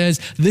 denarii, says,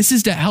 this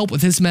is to help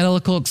with his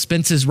medical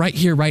expenses right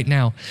here, right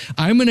now.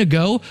 I'm going to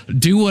go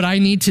do what I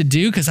need to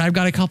do because I've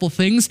got a couple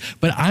things,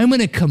 but I'm going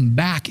to come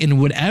back and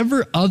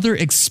whatever other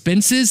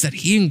expenses that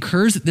he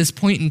incurs at this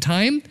point in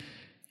time,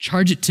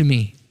 charge it to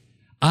me.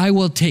 I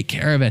will take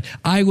care of it.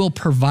 I will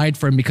provide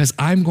for him because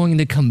I'm going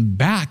to come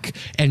back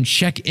and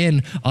check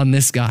in on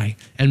this guy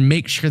and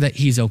make sure that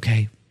he's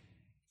okay.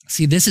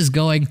 See, this is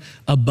going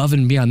above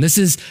and beyond. This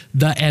is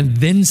the and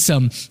then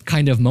some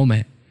kind of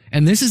moment.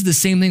 And this is the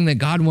same thing that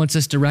God wants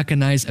us to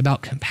recognize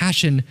about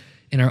compassion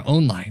in our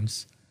own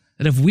lives.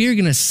 That if we are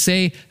going to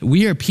say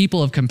we are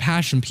people of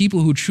compassion,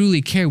 people who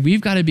truly care,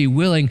 we've got to be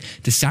willing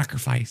to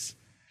sacrifice.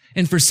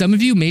 And for some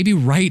of you, maybe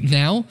right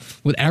now,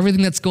 with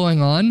everything that's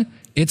going on,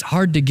 it's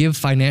hard to give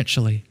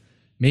financially.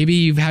 Maybe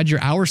you've had your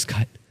hours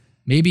cut.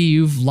 Maybe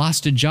you've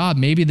lost a job.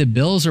 Maybe the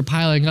bills are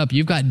piling up.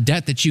 You've got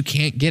debt that you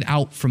can't get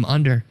out from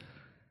under.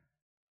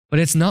 But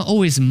it's not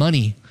always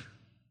money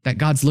that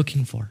God's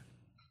looking for.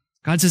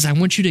 God says, I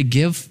want you to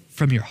give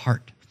from your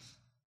heart.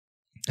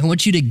 I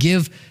want you to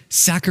give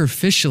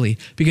sacrificially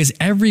because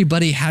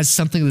everybody has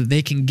something that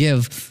they can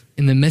give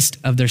in the midst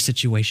of their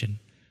situation,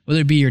 whether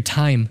it be your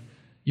time,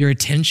 your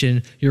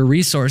attention, your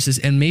resources,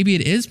 and maybe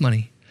it is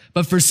money.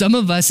 But for some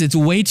of us, it's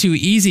way too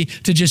easy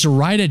to just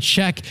write a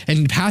check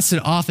and pass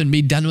it off and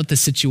be done with the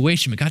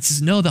situation. But God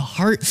says, no, the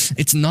heart,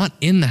 it's not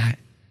in that.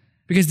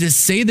 Because to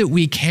say that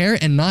we care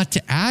and not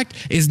to act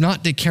is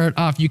not to care it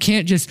off. You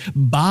can't just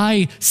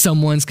buy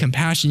someone's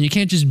compassion. You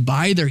can't just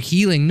buy their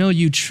healing. No,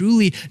 you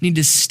truly need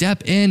to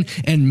step in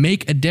and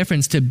make a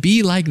difference, to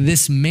be like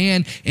this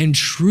man and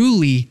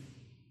truly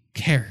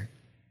care.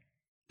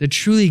 To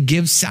truly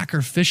give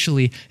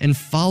sacrificially and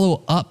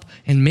follow up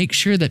and make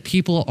sure that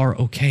people are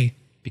okay.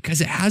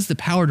 Because it has the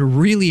power to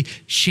really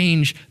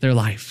change their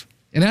life.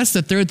 And that's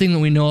the third thing that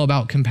we know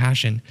about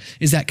compassion,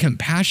 is that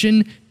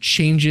compassion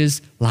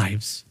changes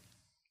lives.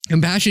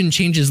 Compassion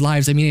changes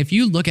lives. I mean, if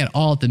you look at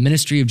all the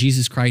ministry of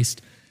Jesus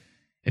Christ,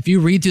 if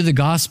you read through the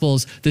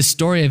Gospels, the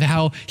story of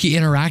how he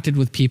interacted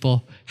with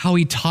people, how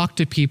he talked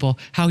to people,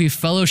 how he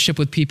fellowshiped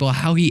with people,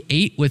 how he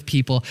ate with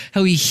people,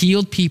 how he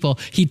healed people,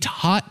 he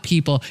taught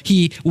people,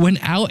 he went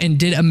out and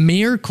did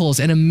miracles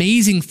and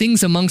amazing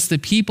things amongst the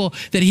people,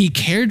 that he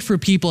cared for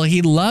people,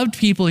 he loved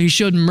people, he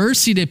showed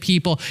mercy to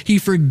people, he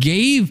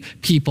forgave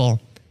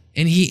people,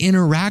 and he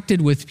interacted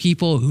with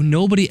people who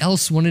nobody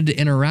else wanted to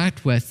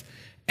interact with.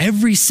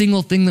 Every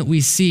single thing that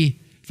we see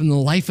from the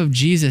life of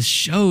Jesus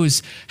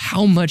shows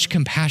how much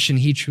compassion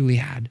he truly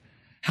had,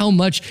 how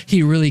much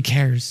he really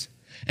cares.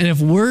 And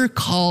if we're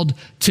called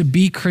to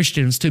be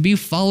Christians, to be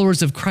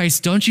followers of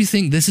Christ, don't you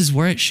think this is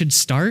where it should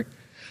start?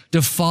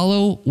 To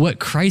follow what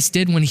Christ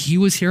did when he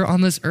was here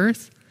on this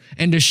earth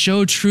and to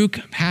show true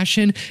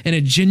compassion and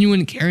a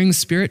genuine caring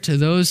spirit to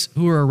those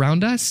who are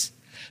around us?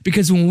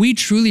 Because when we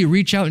truly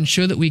reach out and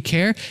show that we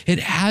care, it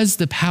has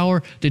the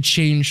power to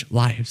change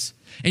lives.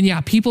 And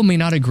yeah, people may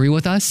not agree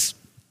with us.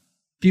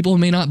 People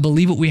may not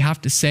believe what we have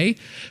to say,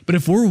 but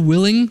if we're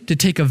willing to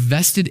take a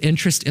vested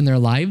interest in their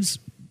lives,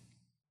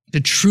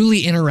 to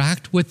truly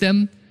interact with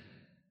them,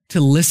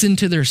 to listen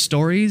to their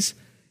stories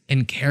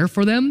and care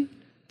for them,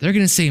 they're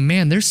going to say,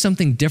 man, there's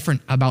something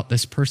different about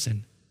this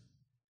person.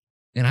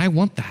 And I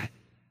want that.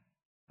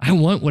 I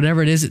want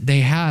whatever it is that they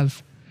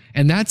have.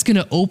 And that's going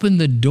to open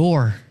the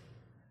door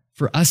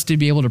for us to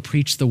be able to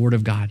preach the word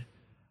of God.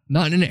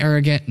 Not in an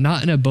arrogant,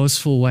 not in a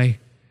boastful way,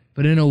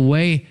 but in a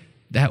way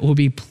that will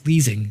be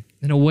pleasing,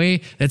 in a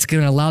way that's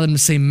going to allow them to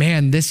say,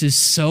 man, this is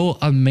so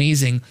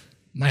amazing.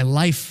 My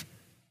life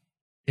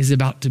is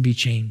about to be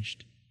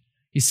changed.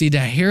 You see, to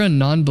hear a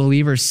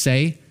non-believer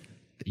say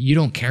that you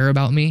don't care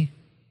about me,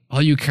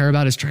 all you care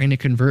about is trying to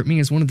convert me,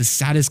 is one of the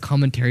saddest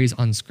commentaries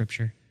on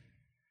Scripture.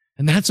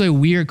 And that's why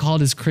we are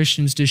called as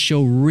Christians to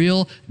show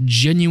real,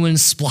 genuine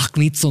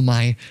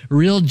splachnitzomai,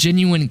 real,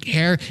 genuine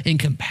care and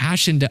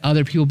compassion to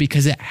other people,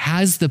 because it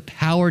has the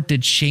power to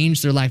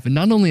change their life. And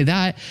not only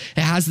that,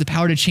 it has the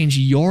power to change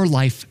your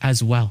life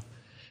as well.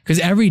 Because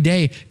every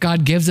day,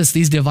 God gives us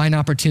these divine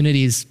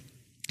opportunities.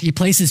 He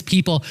places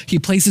people, he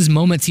places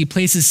moments, he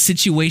places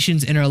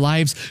situations in our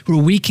lives where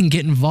we can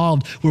get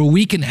involved, where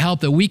we can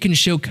help, that we can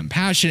show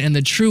compassion and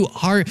the true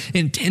heart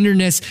and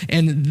tenderness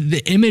and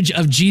the image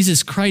of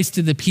Jesus Christ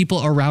to the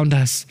people around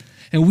us.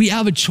 And we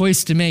have a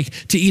choice to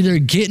make, to either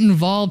get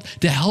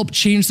involved to help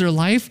change their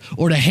life,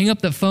 or to hang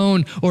up the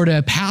phone, or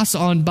to pass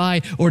on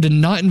by, or to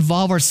not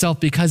involve ourselves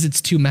because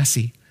it's too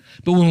messy.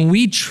 But when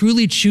we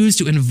truly choose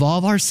to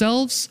involve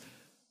ourselves,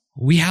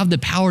 we have the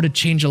power to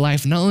change a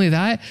life. Not only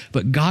that,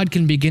 but God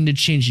can begin to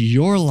change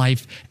your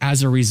life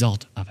as a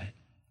result of it.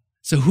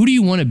 So who do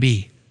you want to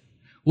be?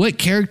 What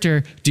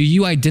character do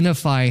you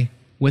identify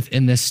with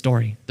in this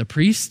story? The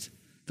priest,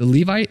 the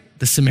Levite,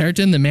 the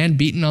Samaritan, the man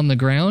beaten on the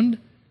ground?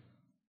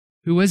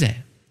 Who is it?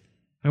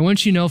 I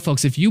want you to know,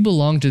 folks, if you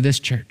belong to this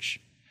church,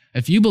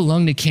 if you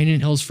belong to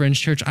Canyon Hills Friends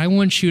Church, I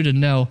want you to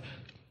know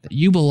that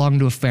you belong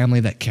to a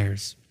family that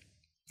cares.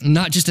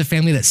 Not just a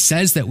family that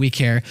says that we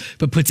care,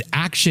 but puts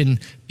action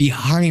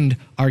behind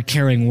our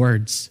caring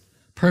words.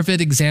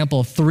 Perfect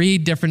example, 3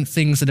 different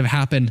things that have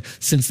happened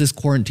since this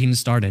quarantine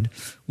started.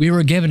 We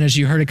were given, as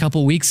you heard a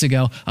couple weeks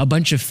ago, a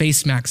bunch of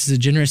face masks as a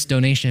generous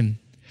donation.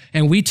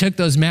 And we took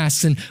those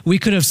masks and we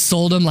could have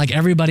sold them like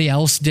everybody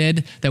else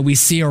did that we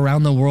see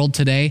around the world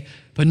today.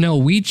 But no,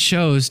 we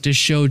chose to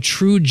show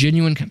true,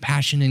 genuine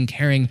compassion and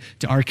caring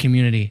to our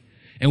community.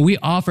 And we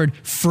offered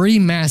free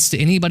masks to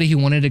anybody who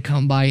wanted to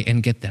come by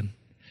and get them.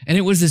 And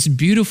it was this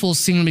beautiful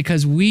scene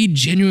because we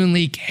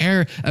genuinely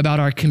care about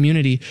our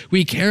community.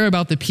 We care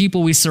about the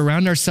people we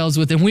surround ourselves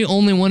with, and we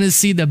only want to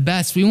see the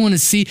best. We want to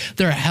see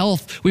their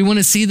health. We want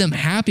to see them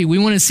happy. We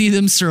want to see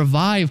them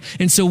survive.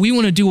 And so we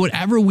want to do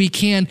whatever we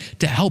can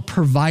to help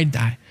provide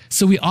that.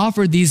 So we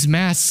offered these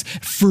masks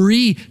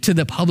free to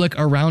the public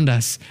around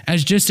us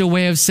as just a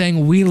way of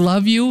saying, we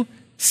love you,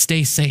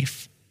 stay safe.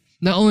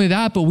 Not only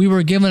that, but we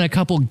were given a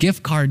couple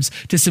gift cards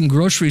to some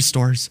grocery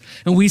stores.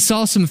 And we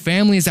saw some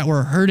families that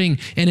were hurting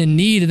and in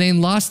need, and they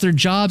lost their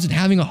jobs and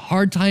having a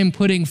hard time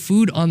putting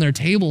food on their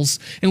tables.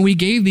 And we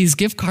gave these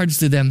gift cards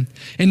to them.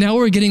 And now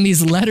we're getting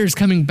these letters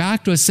coming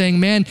back to us saying,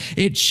 man,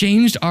 it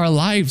changed our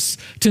lives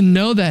to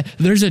know that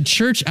there's a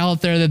church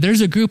out there, that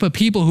there's a group of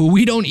people who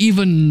we don't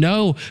even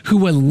know who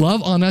would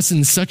love on us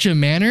in such a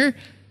manner.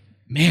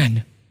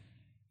 Man,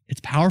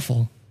 it's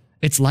powerful.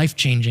 It's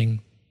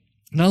life-changing.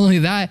 Not only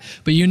that,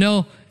 but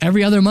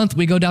every other month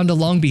we go down to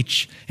Long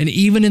Beach. And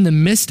even in the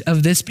midst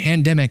of this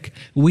pandemic,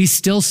 we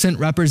still sent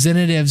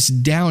representatives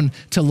down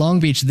to Long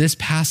Beach this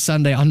past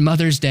Sunday on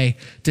Mother's Day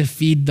to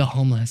feed the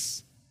homeless.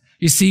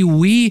 You see,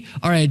 we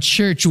are a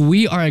church,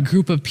 we are a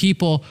group of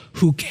people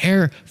who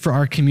care for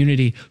our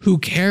community, who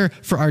care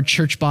for our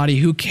church body,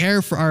 who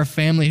care for our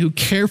family, who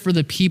care for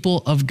the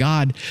people of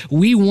God.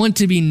 We want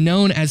to be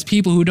known as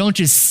people who don't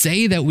just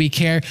say that we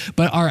care,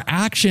 but our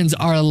actions,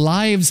 our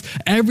lives,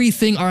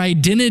 everything, our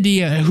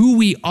identity, who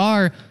we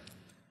are,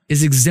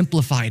 is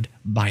exemplified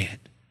by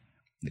it.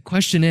 The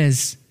question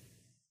is,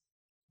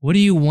 what do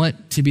you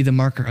want to be the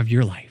marker of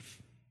your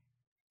life?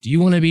 Do you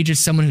want to be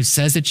just someone who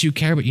says that you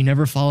care, but you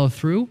never follow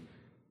through?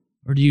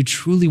 Or do you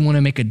truly want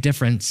to make a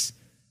difference,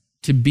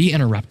 to be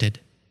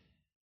interrupted,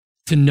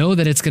 to know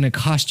that it's going to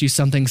cost you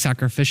something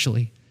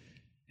sacrificially,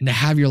 and to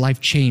have your life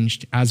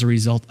changed as a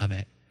result of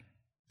it?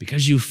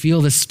 Because you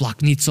feel this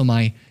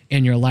splachnitzomai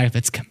in your life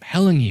that's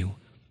compelling you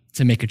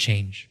to make a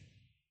change.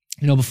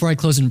 Before I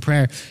close in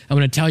prayer, I'm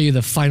going to tell you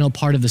the final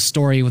part of the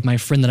story with my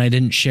friend that I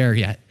didn't share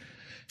yet.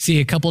 See,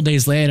 a couple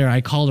days later,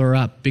 I called her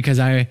up because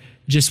I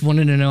just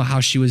wanted to know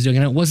how she was doing.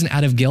 And it wasn't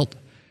out of guilt.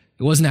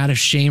 It wasn't out of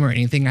shame or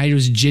anything. I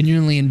was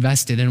genuinely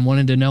invested and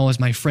wanted to know,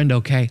 is my friend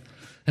okay?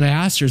 And I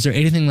asked her, is there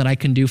anything that I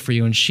can do for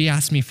you? And she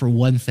asked me for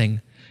one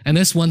thing. And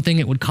this one thing,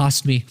 it would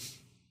cost me.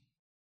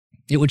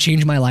 It would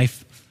change my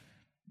life,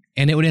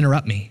 and it would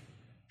interrupt me.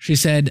 She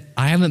said,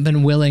 I haven't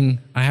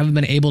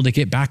been able to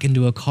get back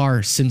into a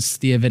car since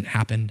the event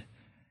happened.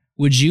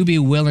 Would you be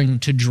willing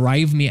to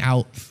drive me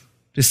out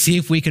to see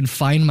if we can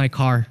find my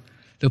car,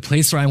 the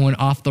place where I went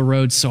off the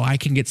road, so I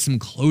can get some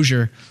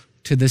closure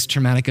to this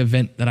traumatic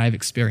event that I've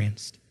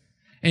experienced?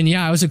 And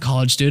yeah, I was a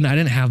college student. I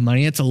didn't have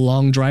money. It's a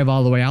long drive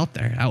all the way out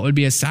there. That would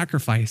be a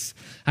sacrifice.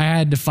 I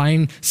had to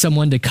find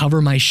someone to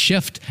cover my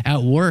shift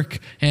at work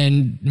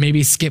and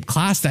maybe skip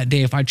class that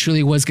day if I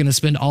truly was going to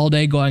spend all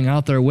day going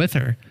out there with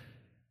her.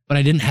 But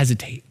I didn't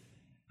hesitate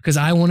because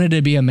I wanted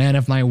to be a man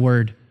of my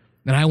word,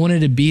 and I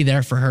wanted to be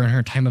there for her in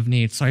her time of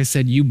need. So I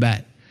said, you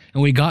bet.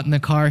 And we got in the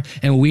car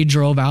and we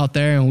drove out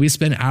there and we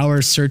spent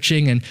hours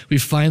searching, and we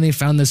finally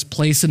found this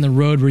place in the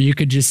road where you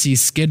could just see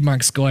skid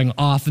marks going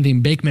off and the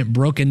embankment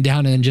broken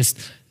down and just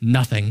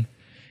nothing.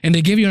 And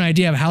to give you an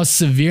idea of how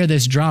severe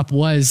this drop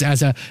was,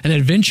 as an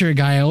adventure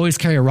guy, I always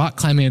carry rock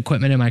climbing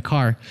equipment in my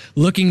car.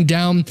 Looking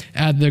down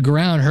at the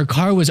ground, her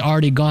car was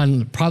already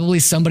gone. Probably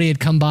somebody had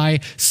come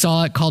by,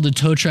 saw it, called a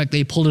tow truck,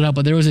 they pulled it up,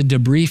 but there was a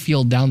debris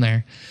field down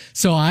there.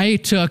 So I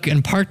took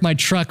and parked my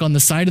truck on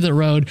the side of the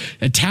road,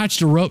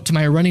 attached a rope to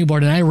my running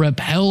board, and I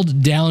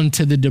rappelled down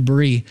to the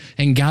debris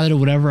and gathered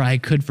whatever I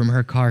could from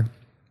her car.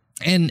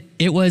 And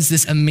it was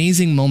this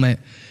amazing moment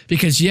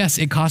because yes,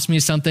 it cost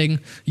me something.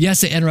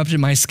 Yes, it interrupted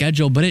my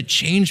schedule, but it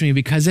changed me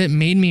because it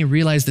made me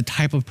realize the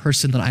type of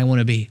person that I want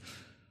to be.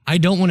 I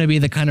don't want to be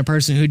the kind of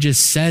person who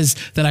just says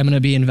that I'm going to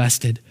be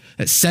invested,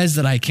 that says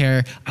that I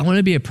care. I want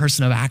to be a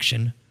person of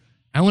action.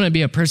 I want to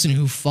be a person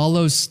who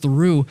follows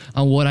through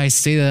on what I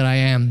say that I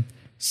am.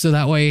 So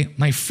that way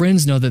my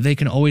friends know that they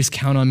can always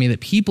count on me,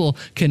 that people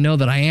can know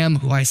that I am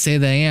who I say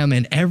that I am.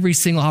 And every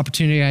single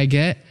opportunity I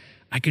get,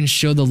 I can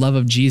show the love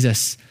of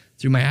Jesus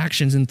through my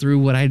actions and through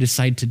what I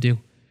decide to do.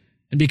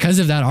 And because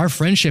of that, our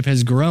friendship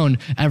has grown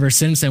ever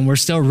since, and we're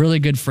still really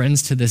good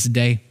friends to this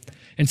day.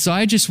 And so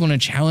I just want to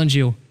challenge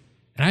you,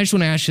 and I just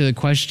want to ask you the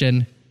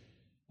question,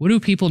 what do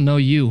people know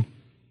you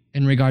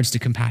in regards to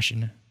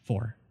compassion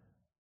for?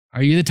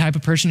 Are you the type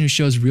of person who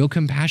shows real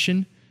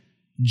compassion,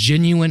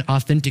 genuine,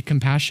 authentic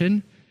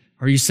compassion?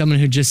 Or are you someone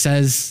who just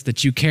says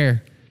that you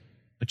care,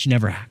 but you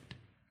never act?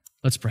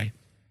 Let's pray.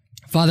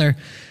 Father,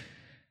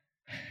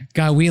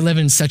 God, we live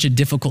in such a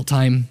difficult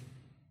time,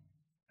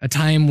 a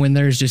time when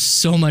there's just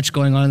so much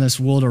going on in this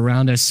world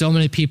around us, so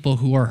many people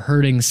who are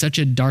hurting, such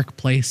a dark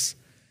place.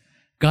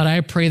 God,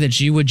 I pray that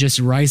you would just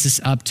rise us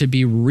up to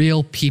be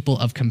real people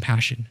of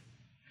compassion,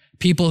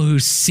 people who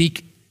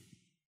seek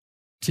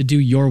to do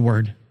your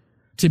word,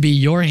 to be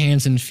your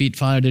hands and feet,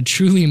 Father, to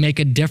truly make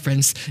a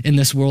difference in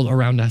this world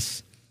around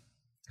us.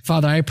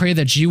 Father, I pray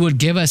that you would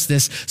give us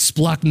this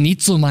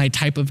splachnitzomai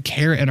type of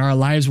care in our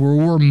lives where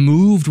we're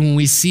moved when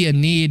we see a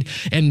need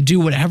and do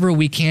whatever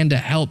we can to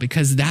help,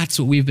 because that's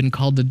what we've been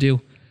called to do.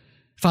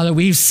 Father,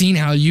 we've seen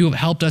how you have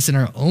helped us in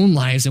our own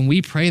lives, and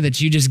we pray that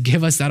you just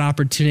give us that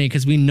opportunity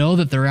because we know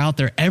that they're out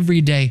there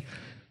every day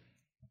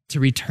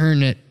to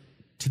return it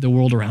to the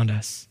world around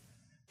us,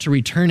 to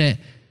return it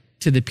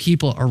to the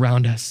people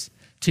around us,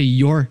 to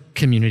your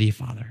community,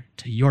 Father,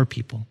 to your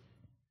people.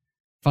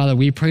 Father,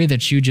 we pray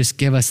that you just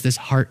give us this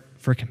heart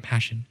for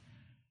compassion,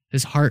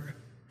 this heart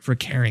for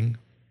caring,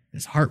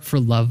 this heart for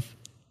love,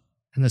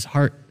 and this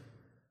heart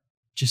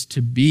just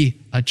to be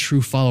a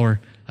true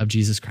follower of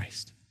Jesus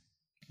Christ.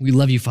 We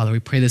love you, Father. We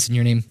pray this in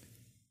your name.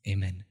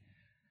 Amen.